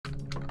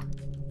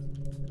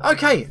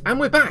Okay, and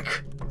we're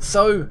back.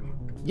 So,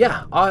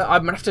 yeah,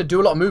 I'm gonna have to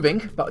do a lot of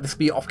moving, but this will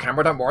be off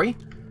camera, don't worry.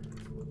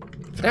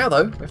 For now,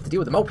 though, we have to deal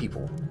with the mole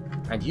people.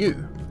 And you.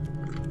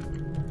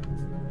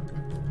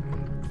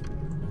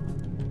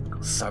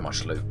 Got so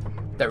much loot.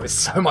 There is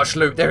so much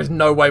loot. There is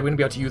no way we're gonna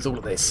be able to use all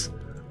of this.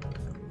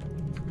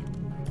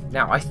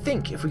 Now, I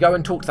think if we go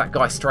and talk to that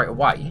guy straight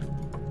away,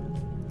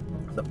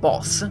 the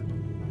boss,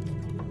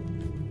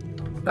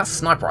 that's a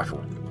sniper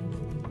rifle.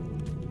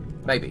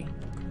 Maybe.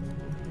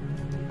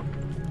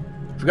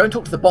 If we go and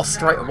talk to the boss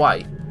straight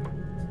away...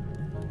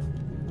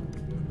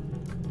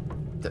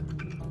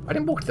 I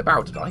didn't walk to the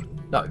barrel, did I?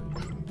 No.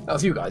 That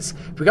was you guys.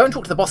 If we go and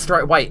talk to the boss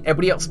straight away,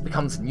 everybody else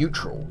becomes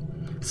neutral.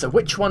 So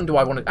which one do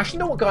I want to... Actually, you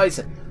know what,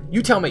 guys?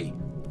 You tell me.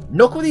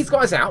 Knock all these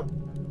guys out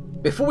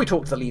before we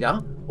talk to the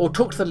leader, or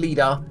talk to the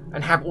leader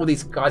and have all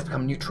these guys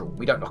become neutral.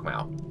 We don't knock them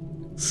out.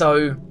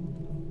 So...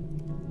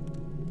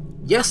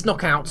 yes,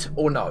 knock out,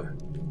 or no.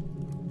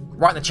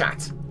 Write in the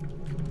chat.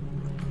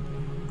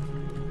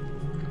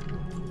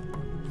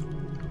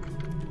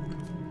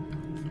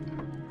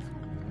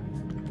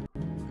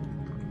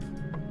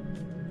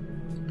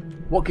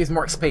 What gives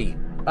more XP?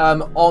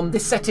 On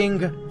this setting,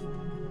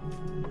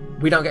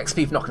 we don't get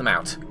XP for knocking them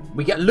out.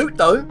 We get loot,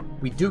 though.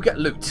 We do get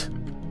loot.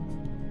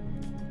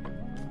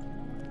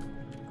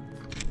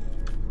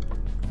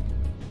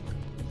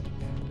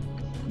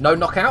 No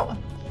knockout.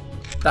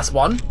 That's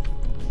one.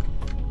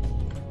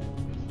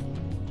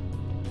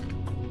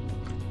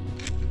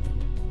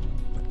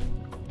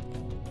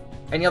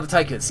 Any other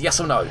takers? Yes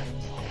or no?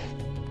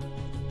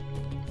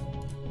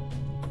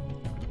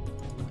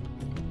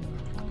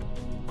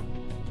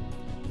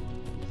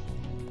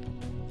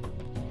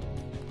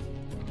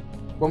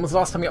 When was the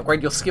last time you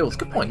upgraded your skills?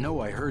 Good point. I know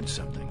I heard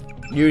something.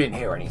 You didn't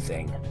hear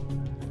anything.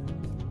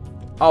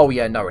 Oh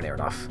yeah, nowhere near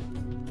enough.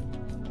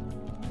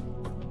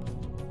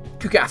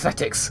 Could get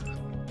athletics.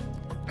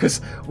 Because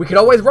we could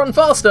always run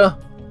faster.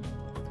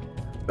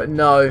 But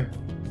no.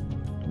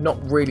 Not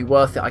really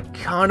worth it. I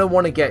kind of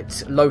want to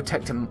get low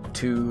tech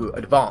to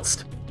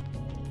advanced.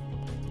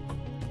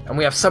 And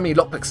we have so many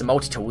lockpicks and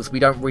multi-tools, we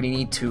don't really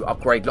need to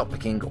upgrade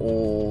lockpicking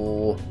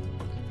or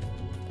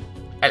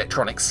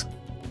electronics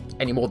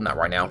any more than that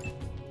right now.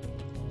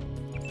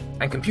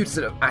 And computers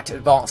at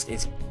advanced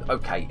is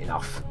okay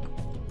enough.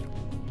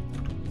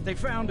 They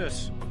found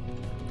us.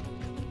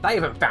 They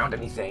haven't found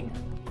anything.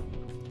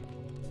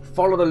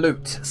 Follow the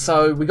loot.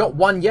 So we got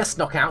one yes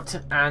knockout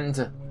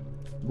and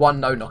one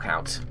no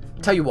knockout.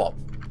 Tell you what.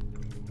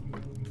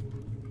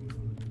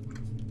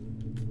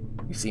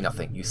 You see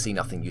nothing. You see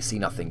nothing. You see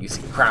nothing. You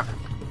see crap.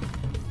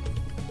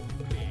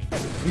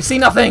 You see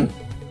nothing.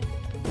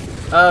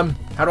 How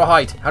do I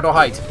hide? How do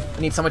I hide? I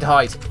need somewhere to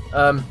hide.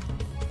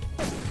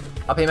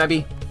 Up here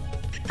maybe.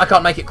 I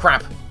can't make it.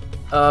 Crap.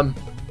 What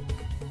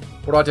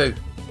do I do?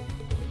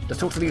 Just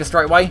talk to the leader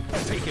straight away.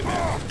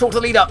 Talk to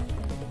the leader.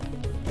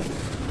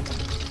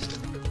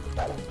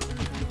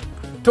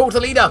 Talk to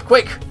the leader,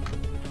 quick.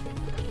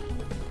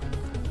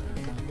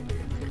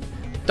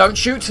 Don't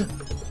shoot.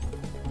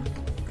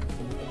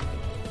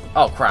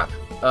 Oh crap.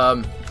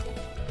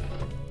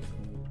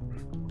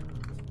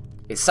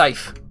 It's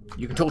safe.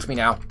 You can talk to me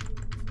now.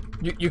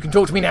 You can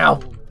talk to me now.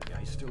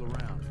 Guy's still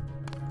around.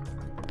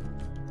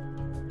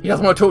 He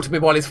doesn't want to talk to me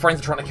while his friends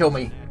are trying to kill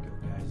me.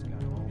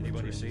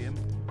 Anybody see him?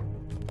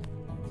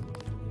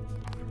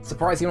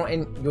 Surprised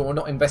you're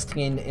not investing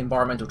in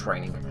environmental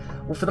training.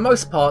 Well, for the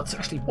most part,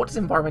 actually, what does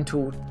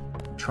environmental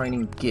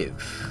training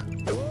give?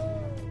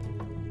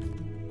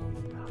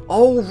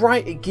 Oh,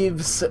 right, it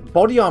gives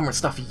body armor and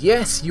stuff.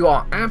 Yes, you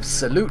are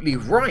absolutely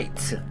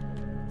right.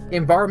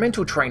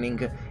 Environmental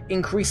training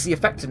increases the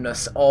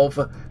effectiveness of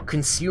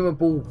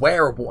consumable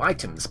wearable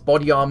items.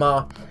 Body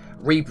armor,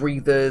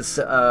 rebreathers,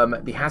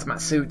 the hazmat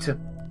suit.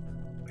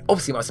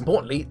 Obviously, most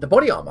importantly, the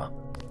body armor.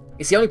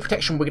 It's the only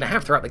protection we're going to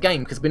have throughout the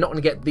game because we're not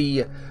going to get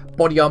the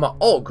body armor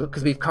AUG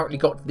because we've currently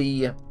got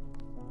the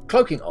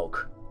cloaking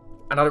AUG.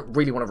 And I don't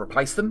really want to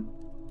replace them.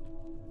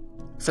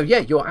 So yeah,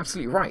 you're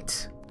absolutely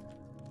right.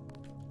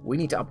 We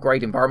need to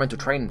upgrade environmental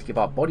training to give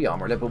our body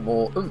armor a little bit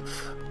more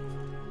oomph.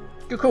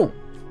 Good call.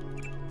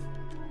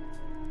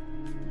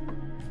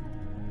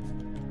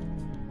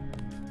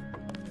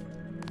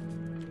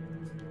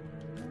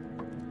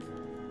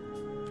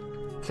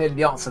 Clearly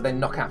the answer,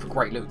 then knock out for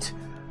great loot.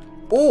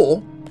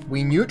 Or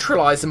we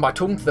neutralize them by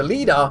talking to the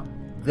leader,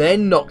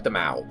 then knock them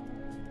out.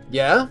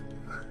 Yeah?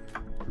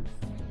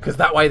 Because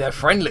that way they're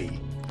friendly.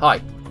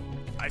 Hi.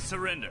 I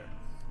surrender.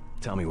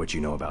 Tell me what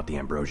you know about the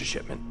Ambrosia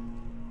shipment.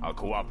 I'll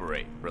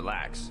cooperate.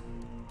 Relax.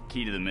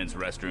 Key to the men's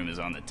restroom is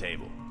on the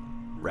table.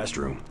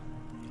 Restroom?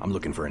 I'm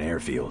looking for an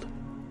airfield.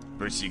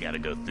 First you gotta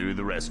go through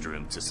the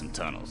restroom to some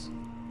tunnels.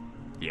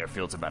 The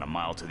airfield's about a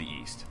mile to the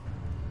east.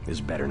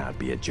 This better not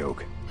be a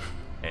joke.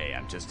 Hey,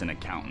 I'm just an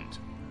accountant.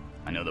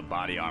 I know the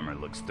body armor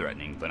looks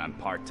threatening, but I'm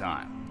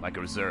part-time, like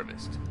a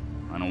reservist.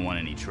 I don't want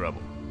any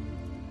trouble.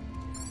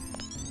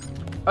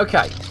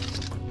 Okay.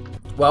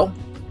 Well,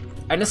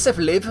 NSF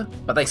live,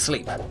 but they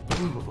sleep.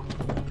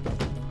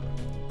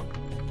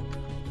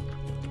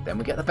 Then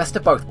we get the best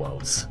of both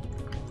worlds.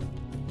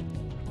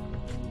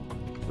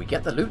 we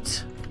get the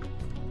loot?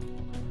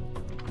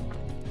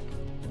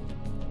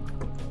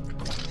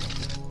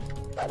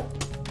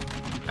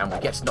 And we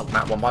get to knock them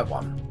out one by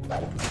one.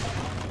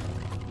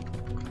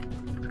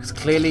 Because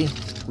clearly,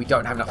 we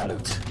don't have enough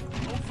loot.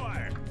 Hold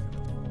fire.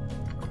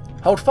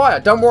 Hold fire,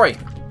 don't worry.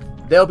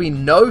 There'll be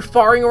no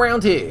firing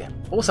around here.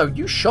 Also,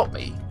 you shot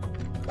me.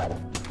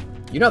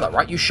 You know that,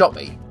 right? You shot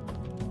me.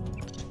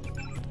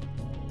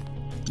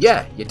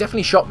 Yeah, you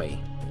definitely shot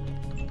me.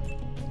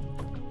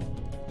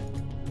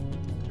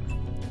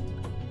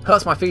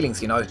 Hurts my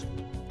feelings, you know.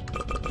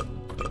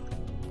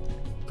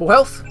 Full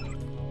health?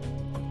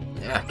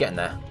 Yeah, getting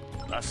there.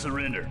 I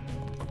surrender.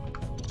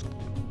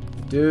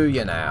 Do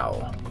you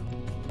now?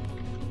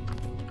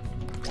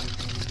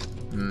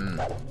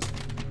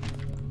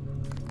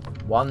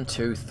 One,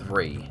 two,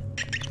 three.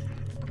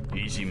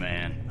 Easy,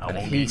 man. I And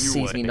won't he get in your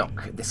sees me way.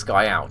 knock this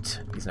guy out.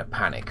 He's in a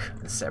panic.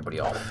 Let's set everybody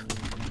off.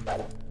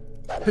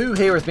 Who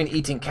here has been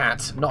eating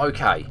cat? Not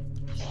okay.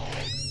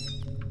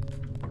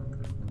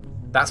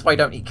 That's why I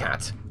don't eat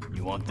cat.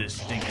 You want this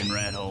stinking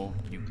rat hole?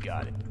 You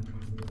got it.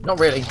 Not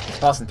really. It's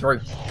passing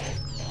through.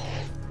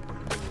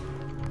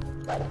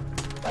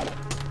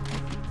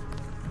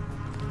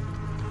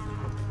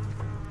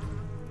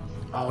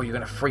 Oh, you're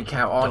gonna freak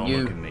out, aren't Don't you?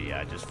 look at me.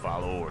 I just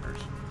follow orders.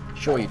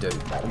 Sure you do.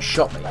 You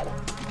shot me.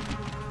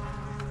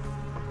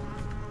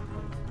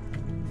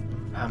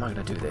 How am I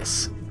gonna do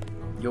this?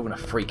 You're gonna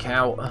freak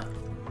out,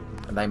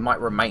 and they might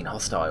remain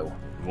hostile.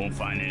 You won't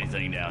find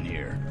anything down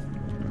here.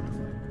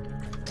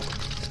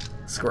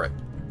 Screw it.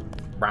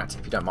 Rat,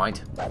 if you don't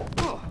mind.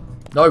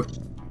 No!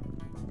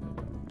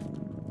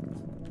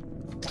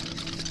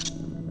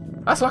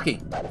 That's lucky.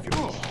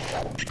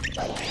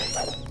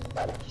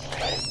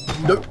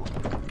 Nope.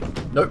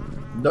 Nope.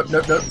 Nope,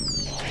 nope, nope.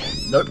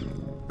 Nope.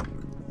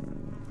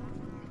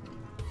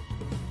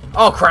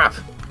 Oh, crap!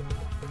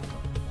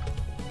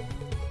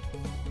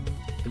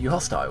 Are you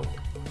hostile?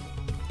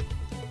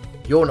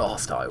 You're not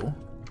hostile.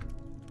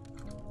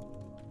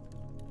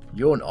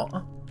 You're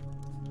not.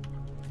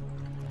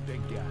 Big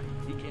guy.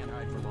 He can't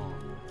hide for long.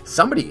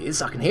 Somebody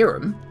is. I can hear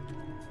him.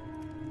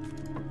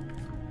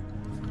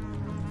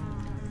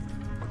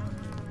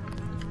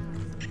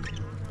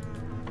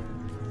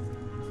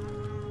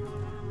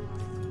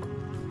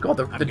 God,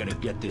 I'm gonna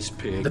get this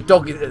pig. the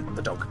dog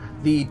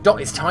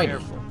is tiny.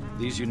 Careful.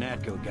 These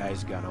UNATCO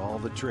guys got all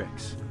the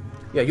tricks.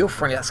 Yeah, you're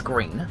friendly. That's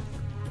green.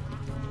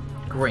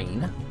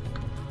 Green.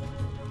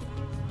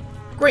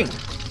 Green.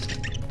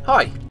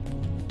 Hi.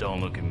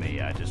 Don't look at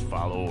me. I just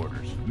follow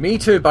orders. Me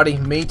too, buddy.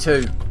 Me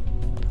too.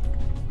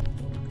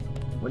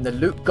 When the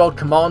loot god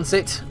commands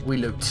it, we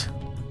loot.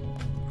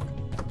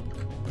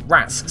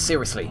 Rats,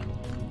 seriously.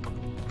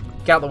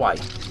 Get out of the way.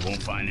 You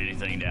won't find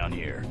anything down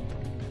here.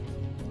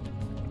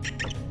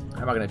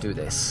 How am I going to do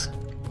this?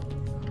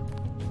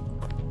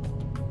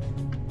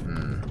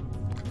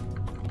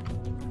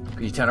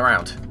 Can you turn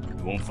around?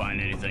 You won't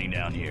find anything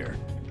down here.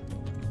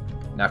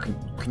 Now,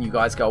 can you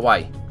guys go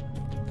away?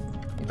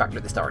 In fact,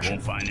 look this You direction.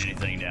 won't find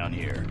anything down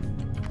here.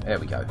 There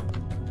we go.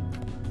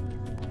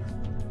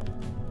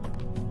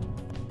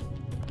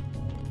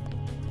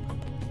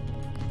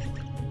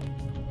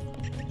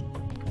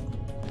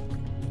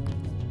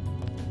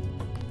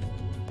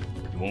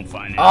 You won't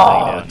find anything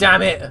Oh, down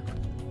damn here. it!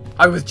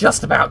 I was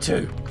just about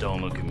to.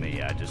 Don't look at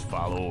me. I just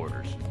follow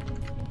orders.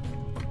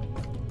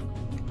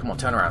 Come on,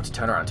 turn around,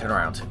 turn around, turn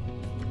around.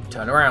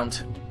 Turn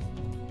around.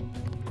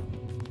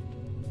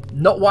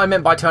 Not what I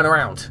meant by turn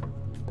around.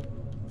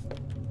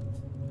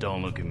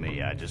 Don't look at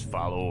me. I just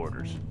follow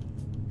orders.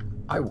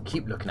 I will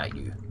keep looking at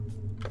you.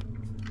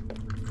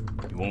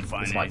 You won't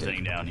find This might do.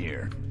 anything down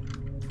here.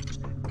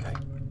 Okay.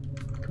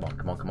 Come on,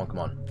 come on, come on, come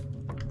on.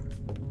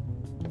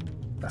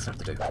 That's enough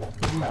to do.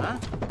 Huh?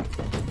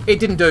 It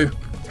didn't do.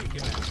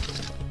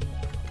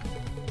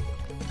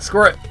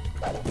 Screw it.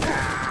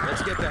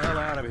 Let's get the hell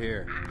out of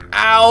here.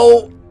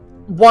 Ow!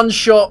 One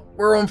shot.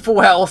 We're on full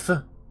health.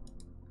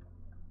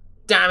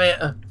 Damn it.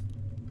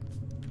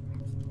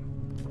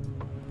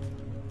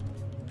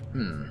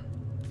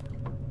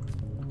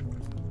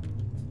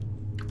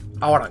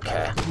 Oh, I don't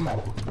care.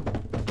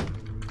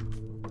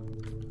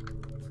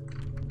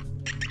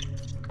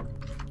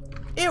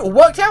 It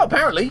worked out,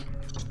 apparently.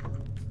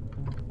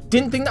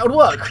 Didn't think that would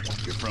work.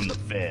 You're from the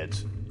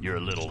feds. You're a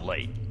little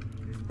late.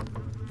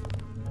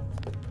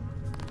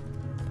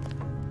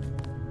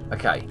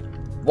 Okay.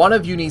 One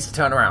of you needs to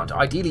turn around.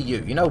 Ideally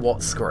you. You know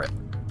what? Screw it.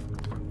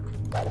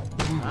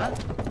 Huh?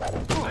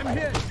 I'm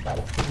hit.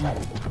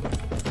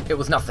 It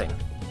was nothing.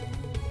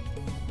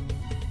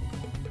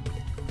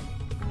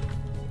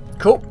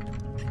 Cool.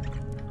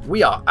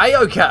 We are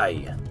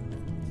A-OK.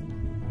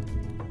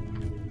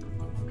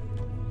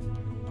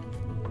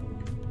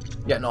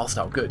 Yeah, not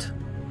hostile. Good.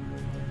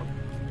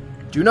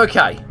 Doing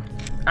okay.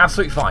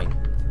 Absolutely fine.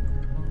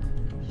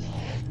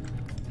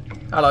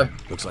 Hello.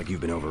 Looks like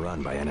you've been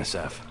overrun by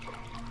NSF.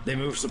 They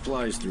move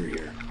supplies through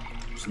here.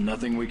 There's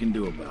nothing we can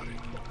do about it.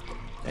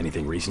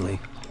 Anything recently?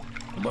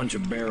 A bunch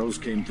of barrels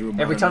came through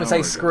about Every an time I say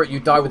hour screw it, ago. you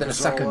die within a Woke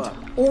us all second. up.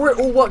 Or it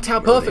all worked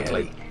out Where are they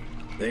perfectly. headed?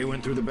 They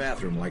went through the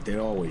bathroom like they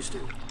always do.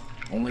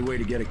 Only way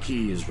to get a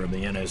key is from the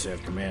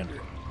NSF commander.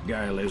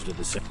 Guy lives to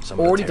the Some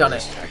Already of the done it.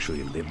 terrorists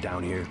actually live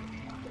down here.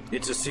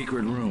 It's a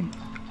secret room.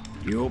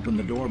 You open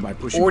the door by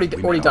pushing. Already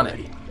We met done it.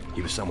 already.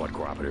 He was somewhat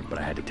cooperative, but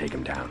I had to take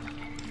him down.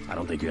 I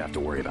don't think you have to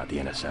worry about the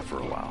NSF for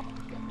a while.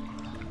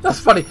 That's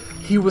funny.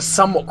 He was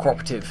somewhat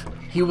cooperative.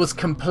 He was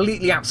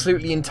completely,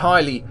 absolutely,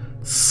 entirely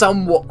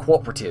somewhat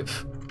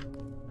cooperative.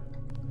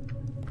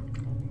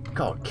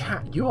 God,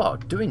 Cat, you are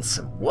doing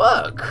some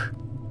work.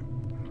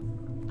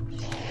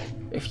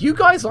 If you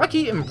guys like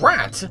eating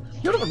rat,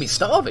 you're not going to be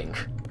starving.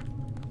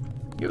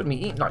 You're going to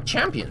be eating like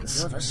champions.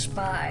 You're the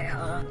spy,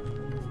 huh?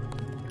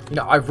 You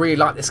know, I really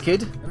like this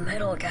kid. The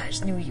metal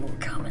guys knew you were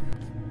coming.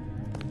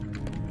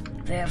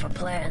 They have a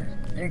plan.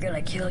 They're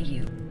gonna kill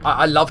you.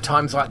 I love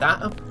times like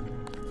that.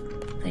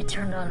 They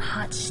turned on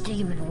hot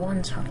steam in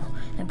one tunnel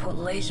and put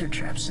laser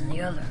traps in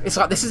the other. It's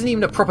like this isn't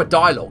even a proper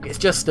dialogue. It's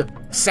just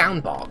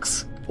sound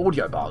barks,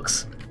 audio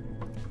barks,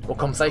 or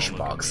conversation Don't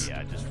look at barks. me,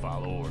 I just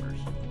follow orders.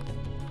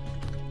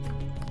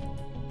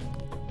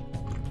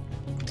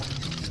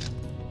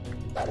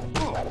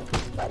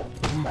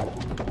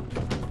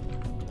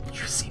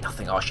 You see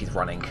nothing. Oh, she's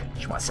running.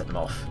 She might set them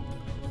off.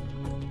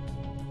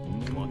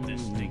 You want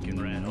this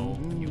stinking rat hole?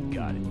 You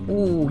got it.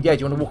 Ooh, yeah.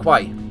 Do you want to walk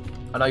away?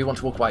 I know you want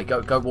to walk away.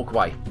 Go walk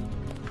away.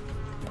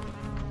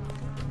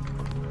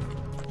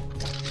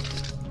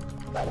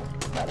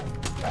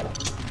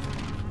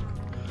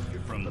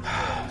 You're from the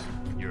pros.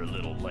 You're a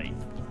little late.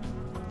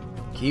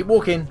 Keep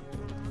walking.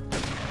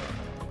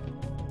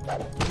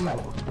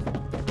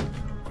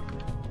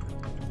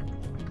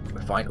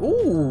 We're fine.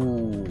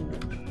 Ooh.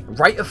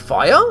 Rate of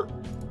fire?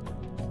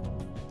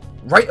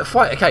 Rate of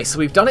fire. Okay, so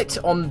we've done it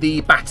on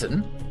the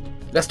baton.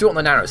 Let's do it on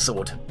the narrow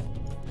sword.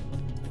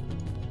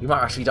 We might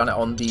have actually done it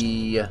on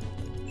the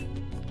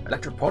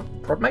electric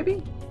prod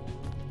maybe?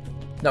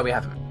 No, we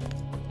haven't.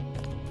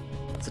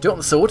 So do it on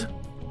the sword.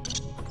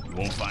 You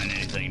won't find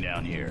anything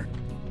down here.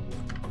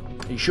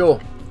 Are you sure?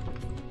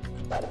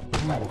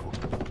 Are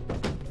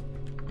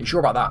you sure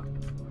about that?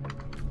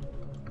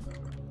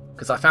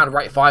 Because I found a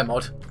rate of fire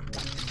mod.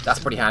 That's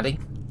pretty handy.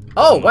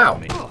 Oh, wow.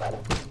 Me.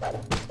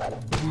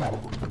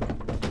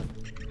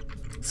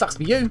 Sucks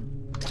for you.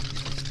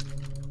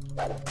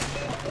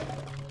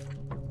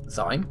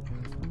 Zyme.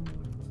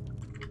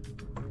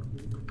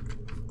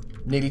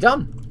 Nearly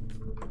done.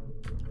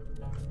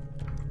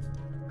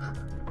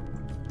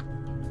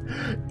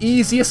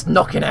 Easiest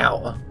knocking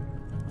out.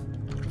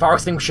 Fire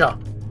extinguisher.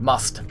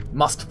 Must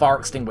fire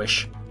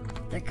extinguish.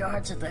 The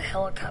guards at the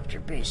helicopter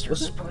base are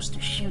supposed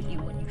to shoot you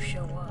when you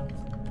show up.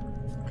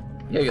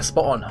 Yeah, you're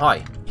spot on.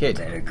 Hi, kid.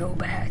 Better go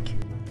back.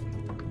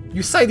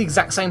 You say the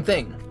exact same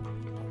thing.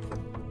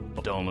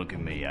 Don't look at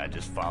me, I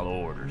just follow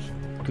orders.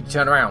 Could you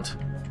turn around?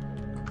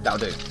 That'll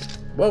do.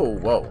 Whoa,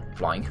 whoa.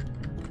 Flying.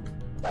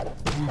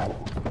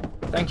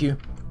 Thank you.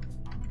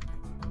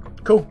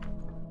 Cool.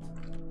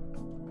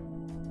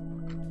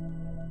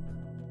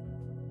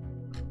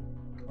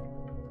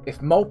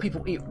 If mole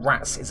people eat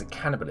rats, is it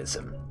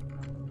cannibalism?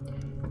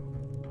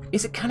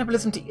 Is it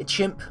cannibalism to eat a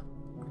chimp?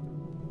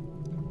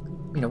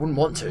 I mean, I wouldn't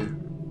want to.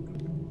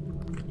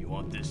 You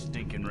want this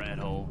stinking rat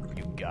hole?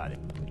 You got it.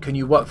 Can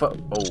you work for...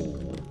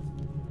 Oh.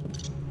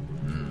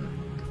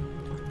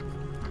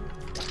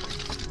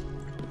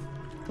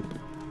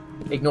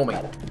 Ignore me.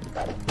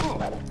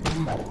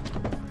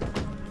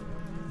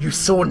 You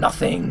saw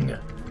nothing.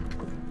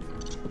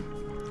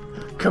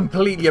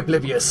 Completely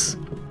oblivious.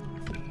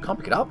 Can't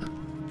pick it up.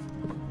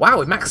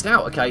 Wow, it maxed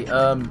out. Okay,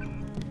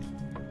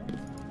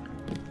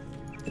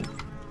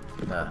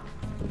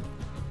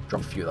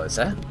 drop a few of those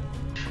there.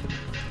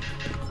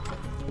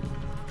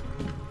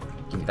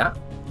 Give me that.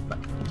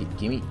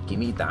 Give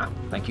me that.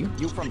 Thank you.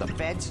 You from the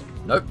feds?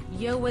 Nope.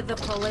 You with the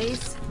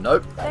police?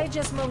 Nope. They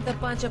just moved a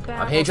bunch of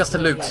barrels. I'm here just to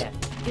through loot. here.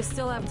 You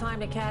still have time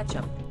to catch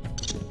them.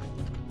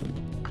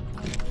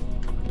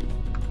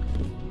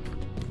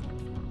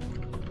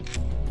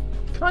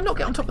 Can I not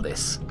get on top of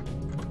this?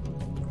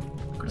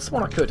 I could have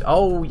sworn I could.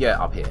 Oh,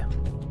 yeah, up here.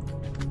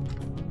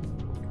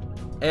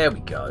 There we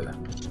go.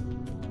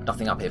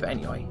 Nothing up here, but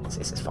anyway,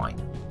 it's fine.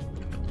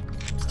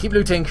 Just keep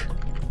looting.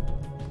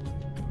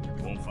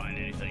 Won't find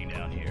anything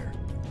down here.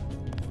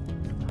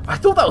 I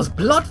thought that was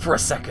blood for a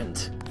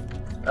second.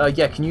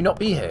 Yeah, can you not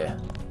be here?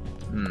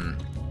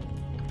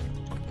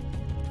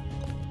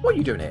 What are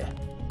you doing here?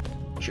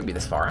 Shouldn't be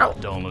this far out.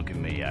 Don't look at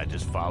me, I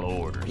just follow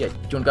orders. Yeah, do you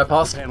want to go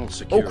past? Panel Oh,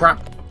 secure.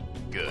 crap.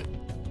 Good.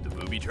 The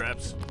booby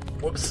traps?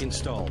 Whoops.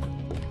 Installed.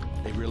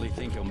 They really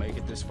think he'll make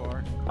it this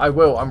far? I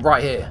will. I'm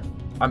right here.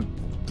 I'm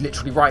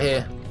literally right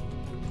here.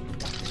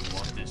 You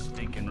want this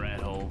stinking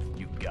rat hole?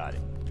 You got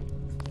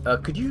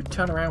it. Could you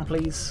turn around,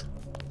 please?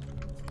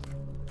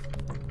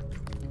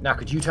 Now,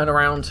 could you turn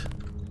around?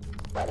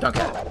 Don't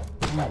care.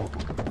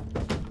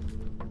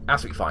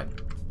 Absolutely fine.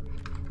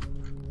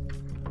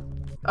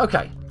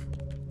 Okay.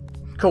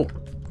 Cool.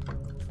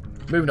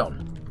 Moving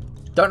on.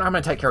 Don't know how I'm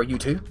going to take care of you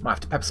two. Might have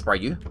to pepper spray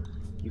you.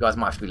 You guys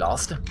might have to be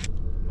last.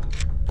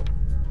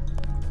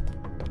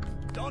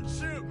 Don't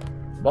shoot!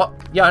 What?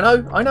 Yeah, I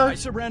know. I know. I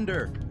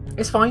surrender.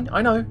 It's fine.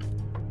 I know.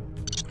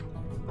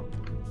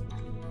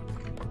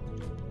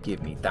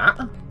 Give me that.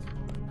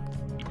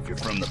 If you're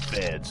from the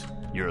feds,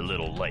 you're a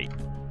little late.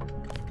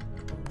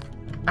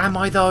 Am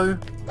I, though?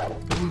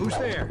 Who's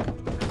there?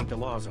 I think the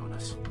law's on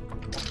us.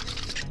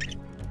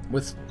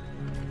 Was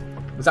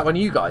that one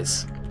of you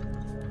guys?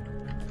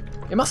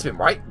 It must have been,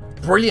 right?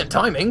 Brilliant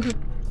timing.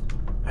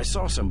 I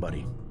saw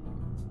somebody.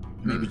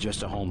 Maybe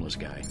just a homeless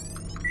guy.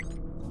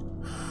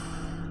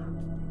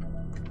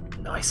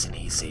 Nice and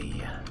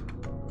easy.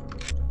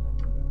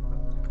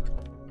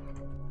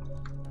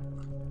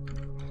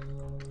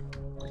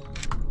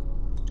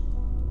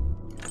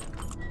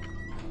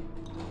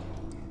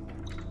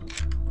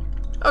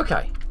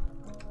 Okay.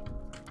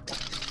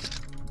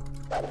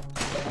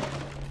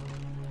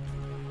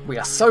 We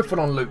are so full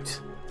on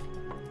loot.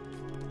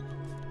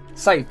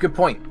 Save, good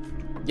point.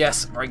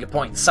 Yes, very good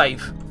point.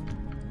 Save.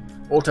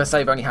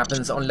 Autosave only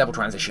happens on level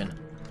transition.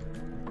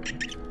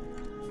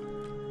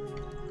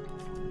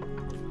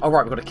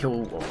 Alright, we've got to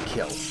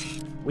kill.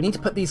 We need to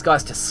put these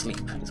guys to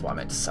sleep, is what I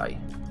meant to say.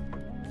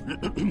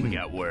 We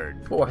got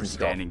word. What weapons you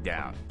got? Standing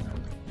down.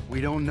 We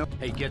don't know.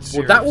 Hey, get serious.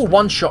 Well, that will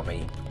one-shot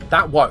me.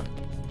 That won't.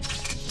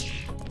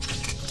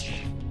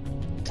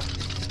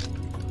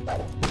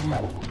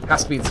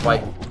 Has to be this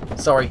way.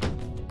 Sorry.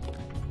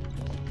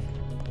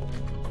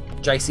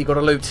 JC got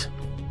a loot.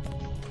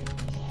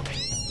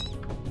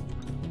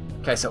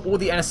 Okay, so all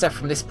the NSF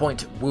from this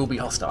point will be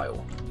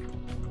hostile.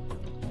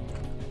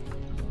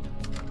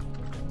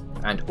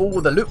 And all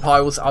the loot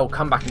piles I'll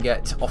come back and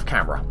get off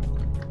camera.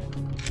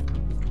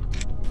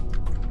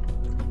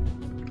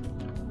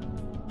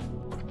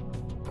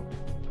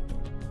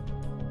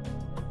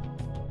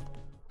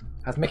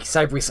 Has Mickey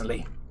saved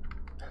recently?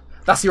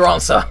 That's your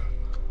answer.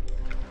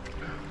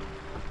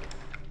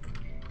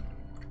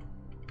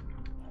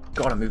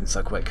 God, I'm moving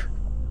so quick.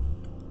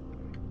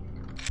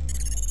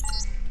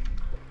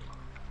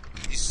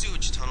 These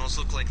sewage tunnels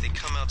look like they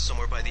come out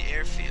somewhere by the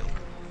airfield.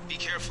 Be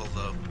careful,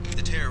 though.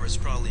 The terrorists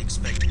probably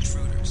expect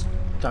intruders.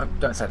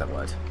 Don't say that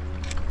word.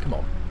 Come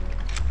on.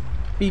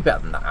 Be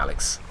better than that,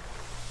 Alex.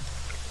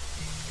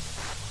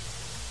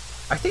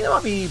 I think there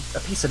might be a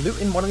piece of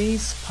loot in one of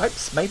these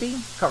pipes, maybe?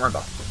 Can't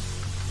remember.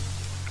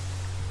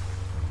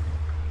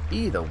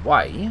 Either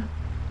way,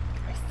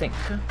 I think...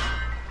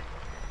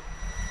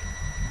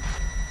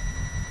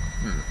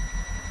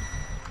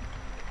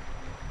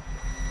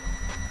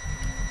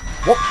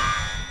 What?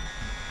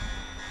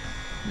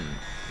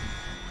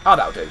 Oh,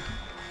 that'll do.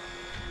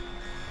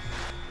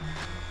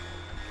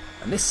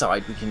 And this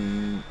side, we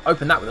can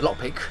open that with a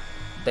lockpick,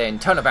 then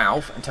turn a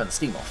valve and turn the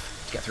steam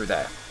off to get through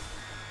there.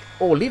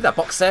 Or leave that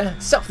box there,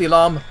 set off the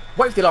alarm,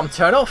 wait for the alarm to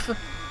turn off,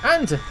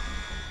 and...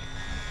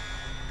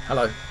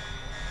 Hello.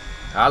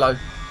 Hello.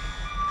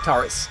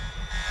 Turrets.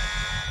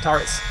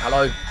 Turrets.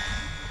 Hello.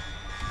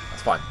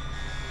 That's fine.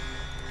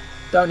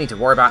 Don't need to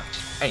worry about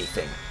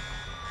anything.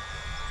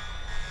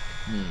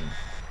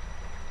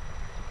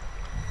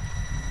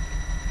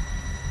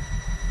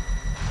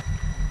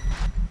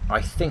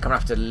 I think I'm going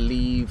to have to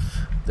leave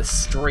the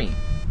stream.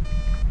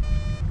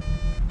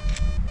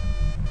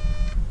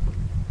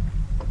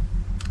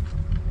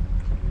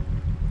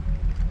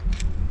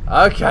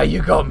 Okay,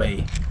 you got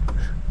me.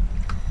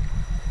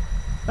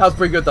 That was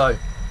pretty good, though.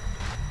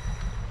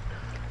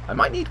 I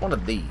might need one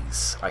of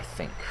these, I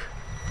think,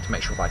 to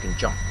make sure that I can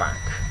jump back.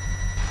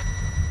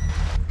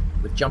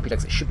 With jumpy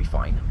legs, it should be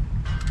fine.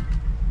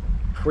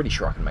 Pretty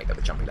sure I can make that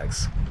with jumpy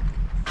legs.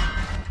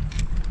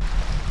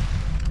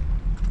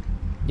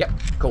 Yep,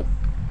 cool.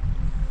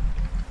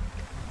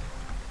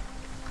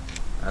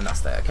 And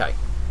that's there, okay.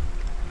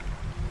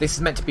 This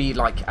is meant to be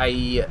like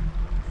a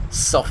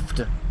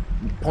soft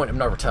point of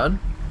no return,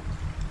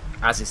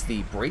 as is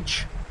the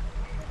bridge.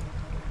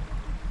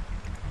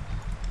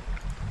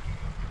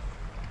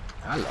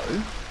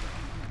 Hello.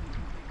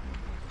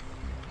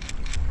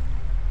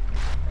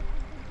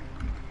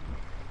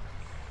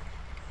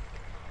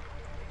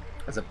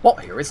 There's a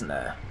bot here, isn't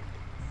there?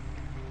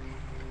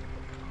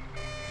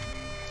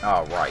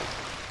 Oh, right.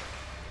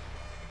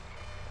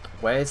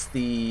 Where's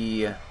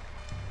the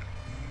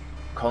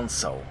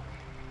console?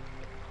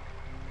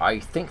 I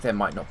think there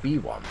might not be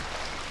one.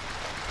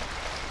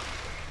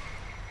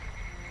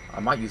 I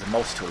might use a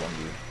multi-tool on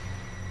you,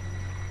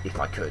 if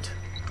I could.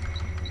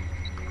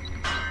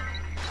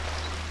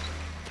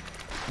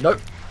 Nope.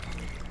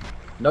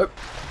 Nope.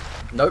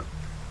 Nope.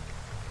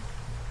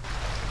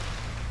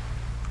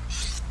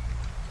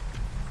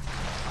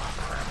 Oh,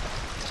 crap.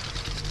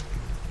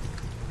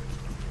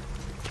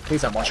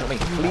 Please don't one-shot me.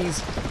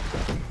 Please.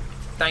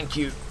 Thank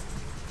you.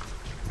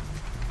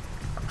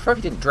 I prefer if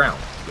he didn't drown,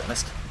 to be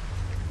honest.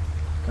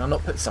 Can I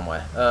not put it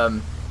somewhere?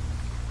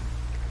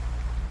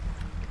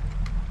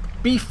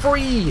 Be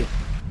free!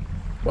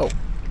 Whoa.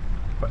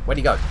 Where'd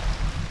he go?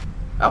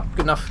 Oh,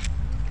 good enough.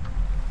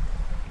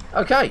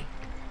 Okay.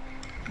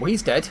 Well,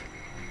 he's dead.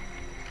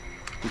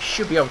 We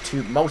should be able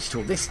to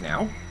multi-tool this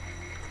now.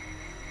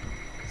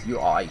 Because you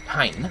are a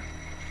pain.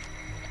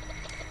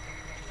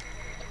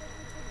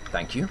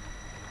 Thank you.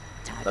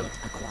 Target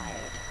acquired.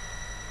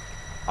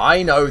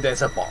 I know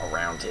there's a bot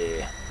around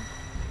here.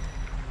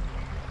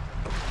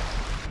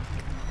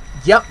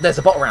 Yep, there's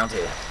a bot around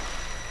here.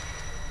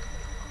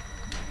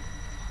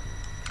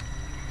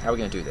 How are we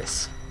going to do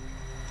this?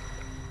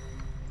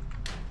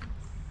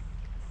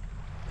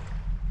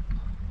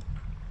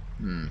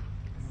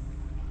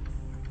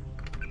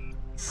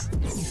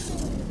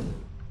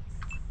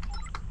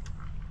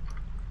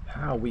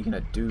 How are we going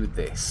to do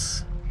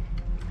this?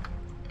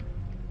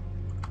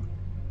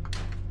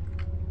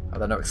 Are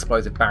there no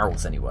explosive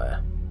barrels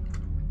anywhere?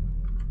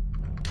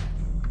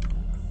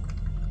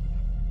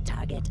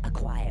 Target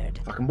acquired.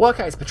 If I can work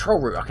out his patrol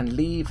route, I can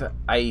leave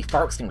a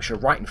fire extinguisher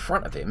right in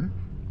front of him,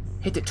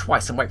 hit it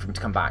twice and wait for him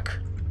to come back.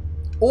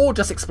 Or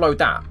just explode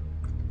that.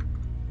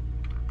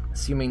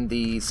 Assuming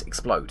these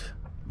explode.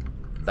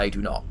 They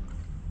do not.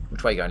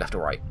 Which way are you going, left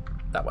or right?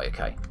 That way,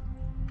 okay.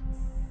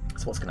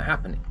 So what's going to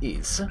happen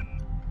is...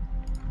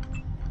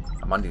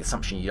 I'm under the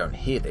assumption you don't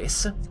hear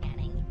this.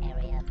 Scanning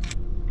area.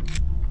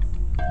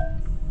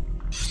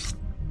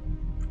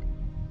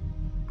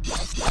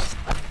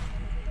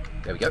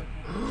 There we go.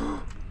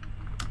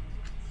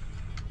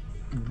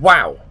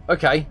 Wow,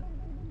 okay.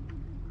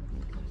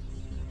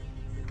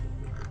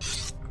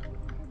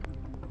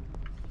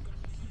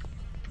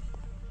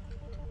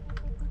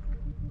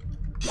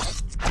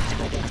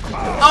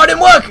 Oh, it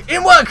didn't work! It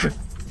didn't work!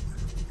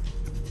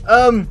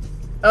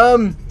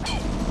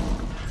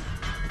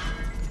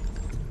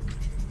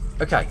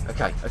 Okay.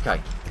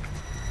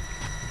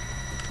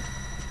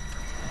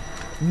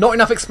 Not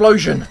enough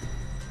explosion.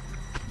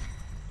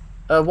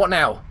 What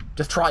now?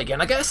 Just try again,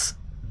 I guess?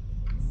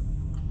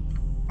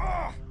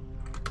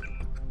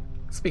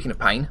 Speaking of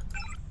pain.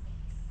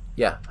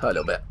 Yeah, hurt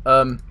a little bit.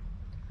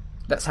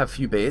 Let's have a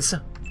few beers.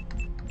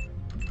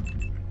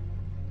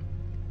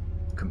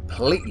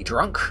 Completely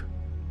drunk.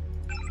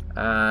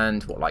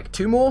 And, what, like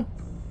 2 more?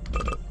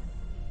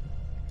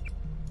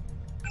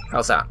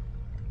 How's that?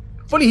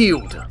 Fully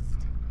healed!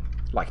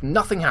 Like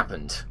nothing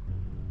happened.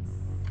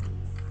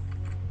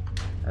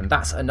 And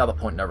that's another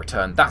point no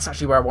return. That's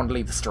actually where I want to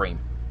leave the stream.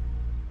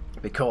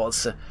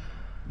 Because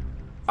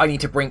I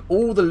need to bring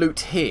all the loot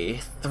here,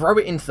 throw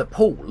it into the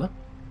pool,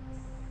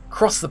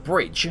 cross the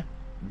bridge,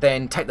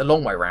 then take the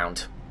long way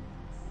round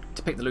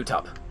to pick the loot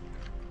up.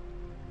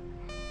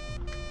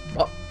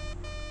 What?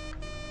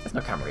 There's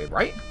no camera here,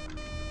 right?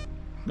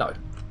 No.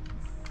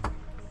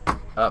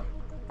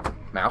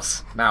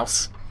 Mouse.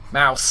 Mouse.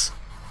 Mouse.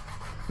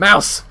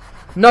 Mouse!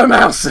 No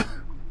mouse!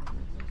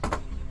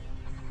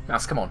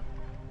 Mouse, come on.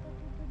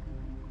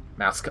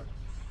 Mouse,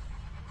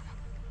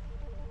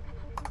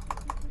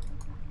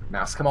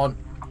 Mouse, come on.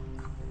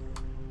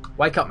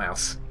 Wake up,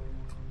 mouse.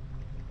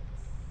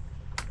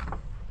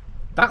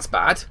 That's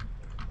bad.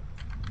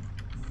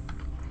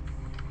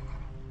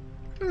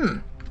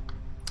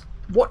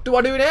 What do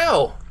I do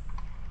now?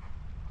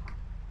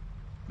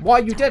 Why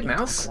are you dead,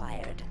 mouse?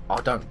 Oh,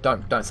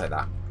 don't say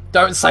that.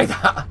 Don't say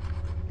that.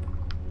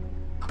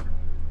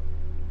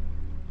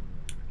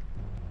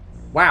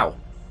 Wow.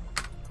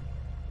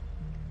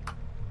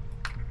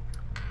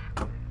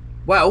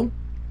 Well,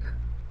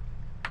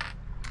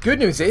 good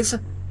news is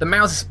the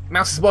mouse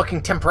is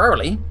working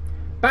temporarily.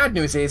 Bad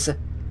news is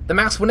the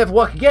mouse will never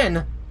work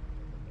again.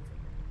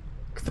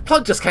 'Cause the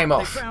plug just came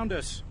off. They found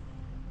us.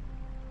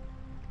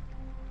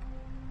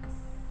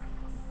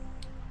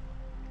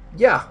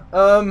 Yeah,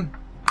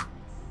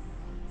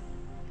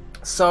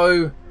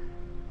 so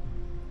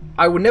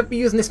I will never be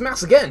using this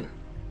mouse again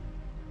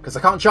because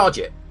I can't charge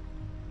it.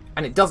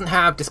 And it doesn't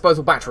have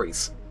disposable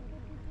batteries.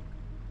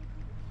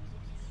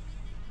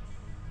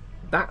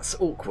 That's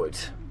awkward.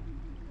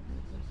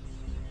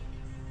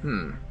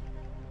 Can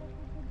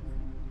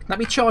that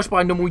be charged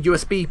by a normal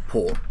USB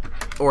port?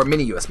 Or a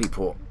mini USB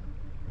port?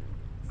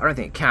 I don't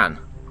think it can.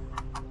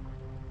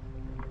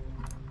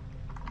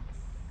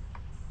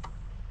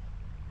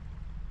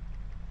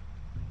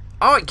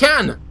 Oh, it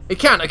can! It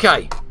can,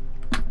 okay.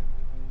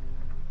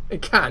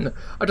 It can.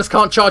 I just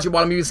can't charge it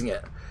while I'm using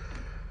it.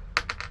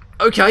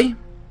 Okay.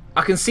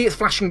 I can see it's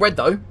flashing red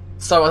though,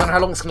 so I don't know how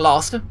long it's going to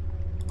last.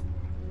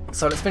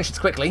 So let's finish this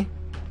quickly.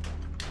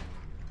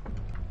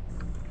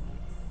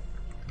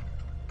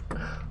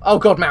 Oh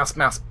god, mouse,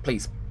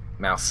 please.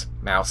 Mouse.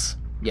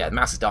 Yeah, the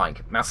mouse is dying.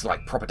 Mouse is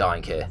like proper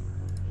dying here.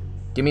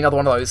 Give me another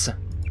one of those.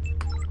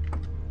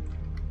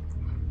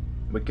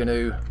 We're going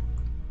to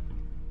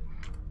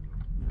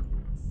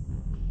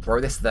throw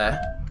this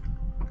there.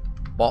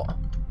 Bot.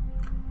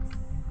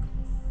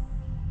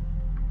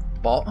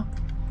 Bot?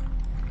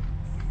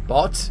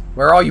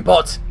 Where are you,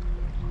 bot?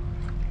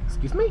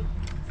 Excuse me?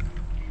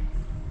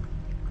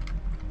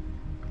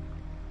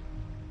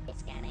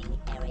 Scanning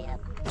area.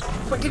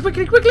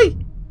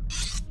 Quickly!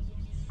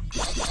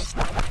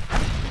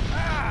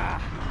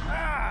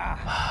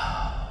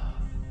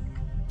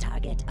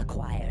 Target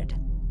acquired.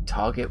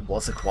 Target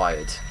was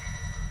acquired.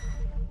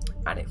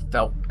 And it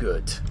felt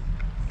good.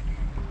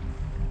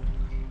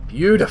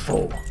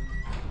 Beautiful.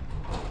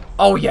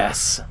 Oh,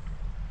 yes.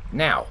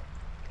 Now.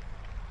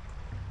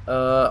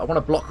 I want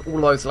to block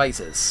all those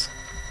lasers.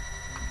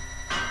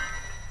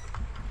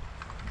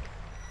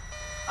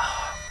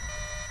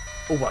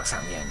 All works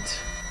out in the end.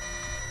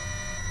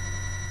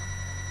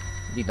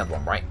 Need another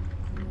one, right?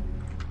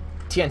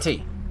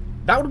 TNT.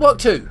 That would work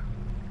too.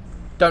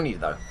 Don't need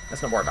it though.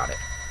 Let's not worry about it.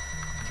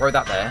 Throw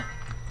that there.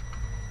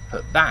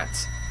 Put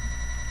that.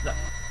 No,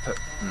 put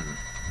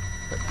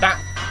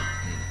that.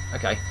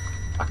 Okay.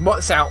 I can work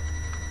this out.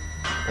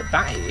 Put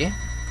that here.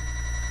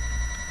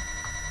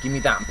 Give me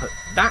that and put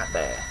that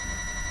there.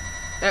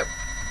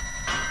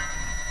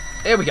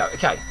 There we go.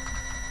 Okay.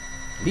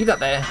 Leave that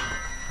there.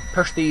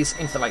 Push these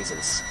into the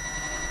lasers.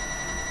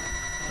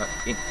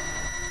 No,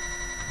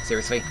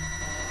 seriously?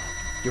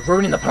 You're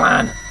ruining the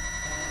plan.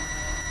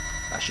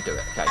 That should do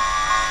it. Okay.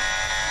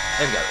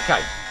 There we go.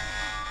 Okay.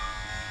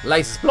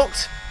 Lasers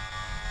blocked.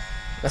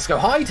 Let's go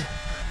hide.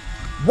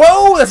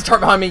 Whoa! There's a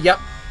turret behind me. Yep.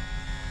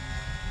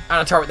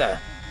 And a turret there.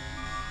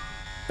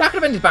 That could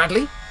have ended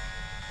badly.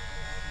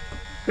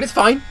 But it's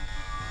fine.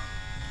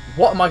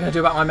 What am I going to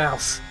do about my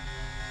mouse?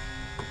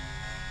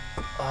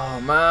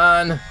 Oh,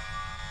 man.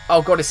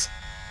 Oh, God, it's...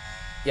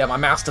 Yeah, my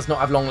mouse does not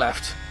have long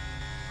left.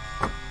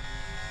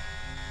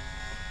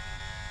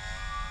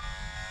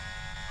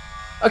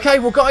 Okay,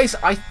 well, guys,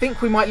 I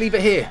think we might leave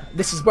it here.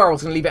 This is where I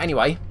was going to leave it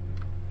anyway.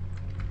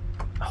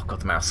 Oh,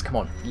 God, the mouse. Come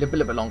on. A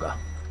little bit longer.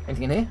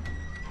 Anything in here?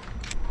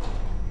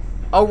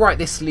 Oh, right.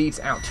 This leads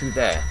out to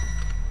there.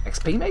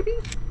 XP, maybe?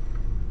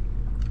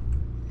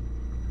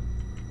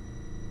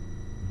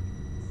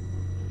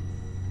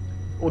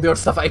 All the odd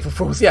stuff at April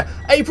Fools. Yeah,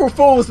 April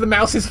Fools, the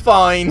mouse is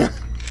fine.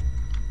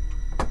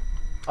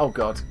 Oh,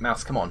 God.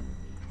 Mouse, come on.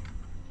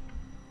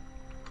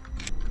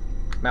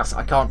 Mouse,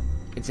 I can't...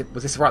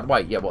 Was this the right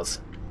way? Yeah, it was.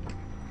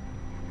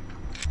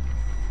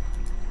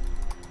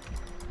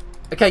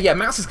 Okay, yeah,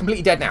 mouse is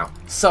completely dead now.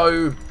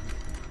 So...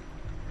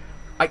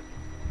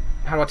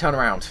 How do I turn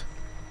around?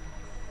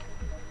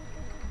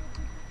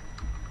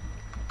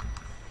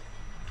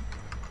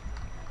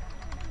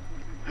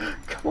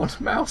 Come on,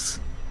 mouse.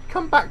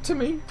 Come back to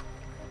me.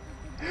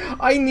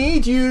 I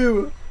need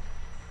you.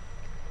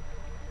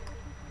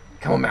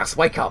 Come on, mouse,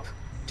 wake up.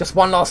 Just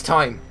one last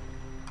time.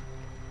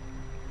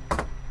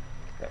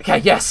 Okay,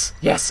 yes,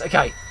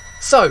 okay.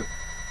 So,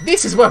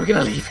 this is where we're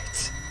going to leave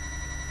it.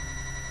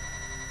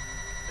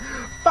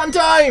 Fun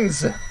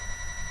times!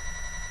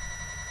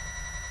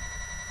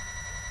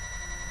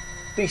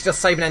 I think it's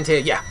just save and end here.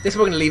 Yeah, this is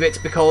where we're going to leave it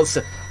because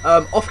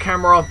off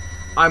camera,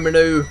 I'm going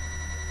to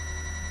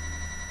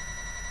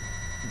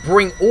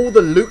bring all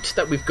the loot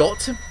that we've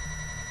got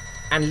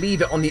and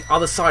leave it on the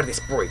other side of this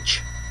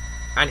bridge.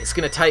 And it's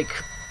going to take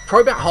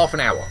probably about half an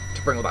hour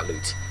to bring all that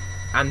loot.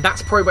 And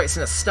that's probably where it's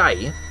going to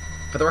stay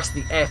for the rest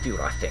of the airfield,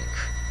 I think.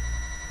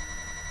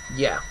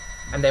 Yeah.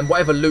 And then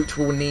whatever loot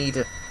we'll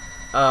need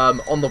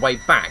on the way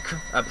back,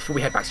 before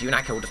we head back to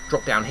Unaka, we'll just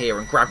drop down here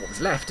and grab what was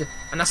left.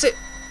 And that's it.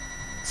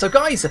 So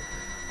guys,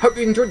 hope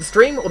you enjoyed the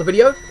stream or the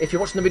video. If you're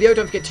watching the video,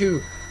 don't forget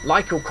to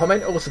like or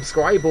comment or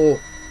subscribe or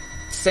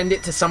send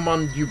it to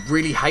someone you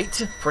really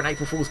hate for an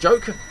April Fool's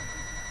joke.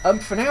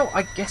 For now,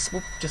 I guess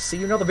we'll just see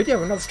you in another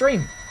video, another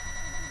stream.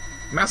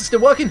 Mouse is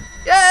still working.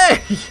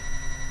 Yay!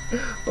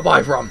 Bye-bye,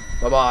 everyone.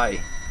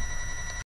 Bye-bye.